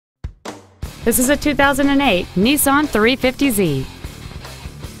This is a 2008 Nissan 350Z.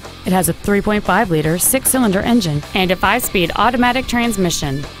 It has a 3.5-liter six-cylinder engine and a 5-speed automatic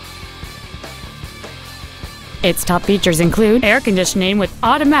transmission. Its top features include air conditioning with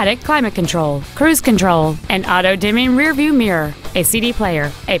automatic climate control, cruise control, an auto-dimming rearview mirror, a CD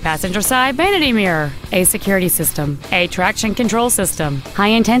player, a passenger side vanity mirror, a security system, a traction control system,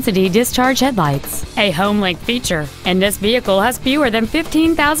 high-intensity discharge headlights, a home link feature, and this vehicle has fewer than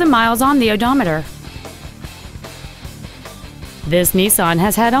 15,000 miles on the odometer. This Nissan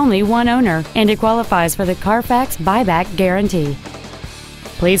has had only one owner, and it qualifies for the Carfax buyback guarantee.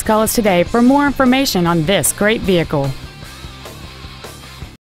 Please call us today for more information on this great vehicle.